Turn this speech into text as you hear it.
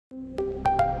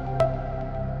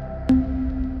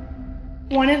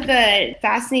One of the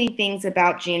fascinating things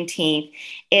about Juneteenth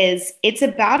is it's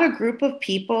about a group of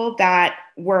people that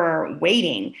were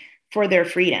waiting for their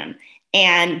freedom.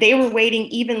 And they were waiting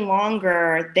even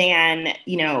longer than,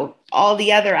 all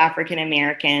the other African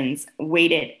Americans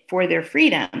waited for their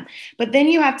freedom. But then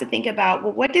you have to think about,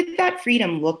 well, what did that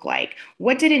freedom look like?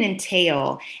 What did it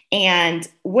entail? And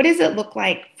what does it look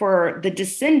like for the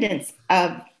descendants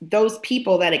of those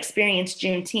people that experienced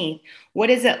Juneteenth? What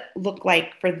does it look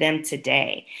like for them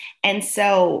today? And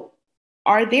so,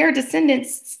 are their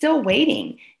descendants still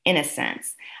waiting in a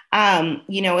sense?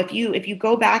 If you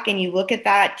go back and you look at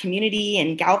that community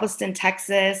in Galveston,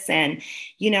 Texas, and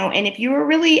if you were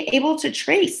really able to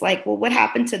trace, like, well, what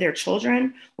happened to their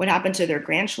children? What happened to their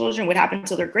grandchildren? What happened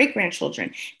to their great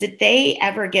grandchildren? Did they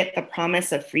ever get the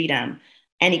promise of freedom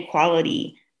and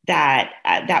equality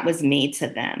that was made to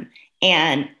them?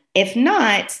 And if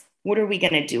not, what are we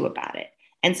going to do about it?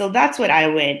 And so that's what I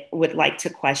would like to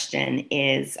question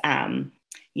is,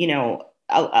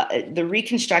 the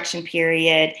Reconstruction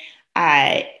period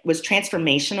was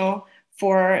transformational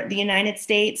for the United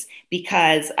States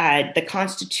because the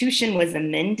Constitution was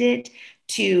amended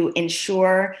to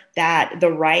ensure that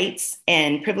the rights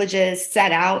and privileges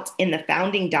set out in the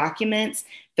founding documents,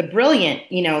 the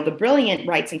brilliant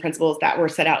rights and principles that were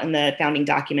set out in the founding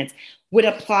documents would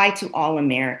apply to all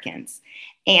Americans.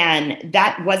 And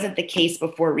that wasn't the case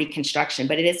before Reconstruction,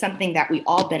 but it is something that we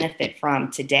all benefit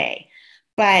from today.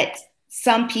 But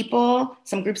some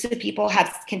groups of people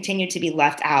have continued to be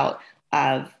left out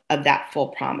of that full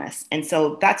promise. And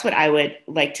so that's what I would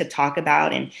like to talk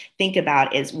about and think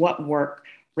about is what work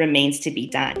remains to be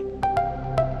done.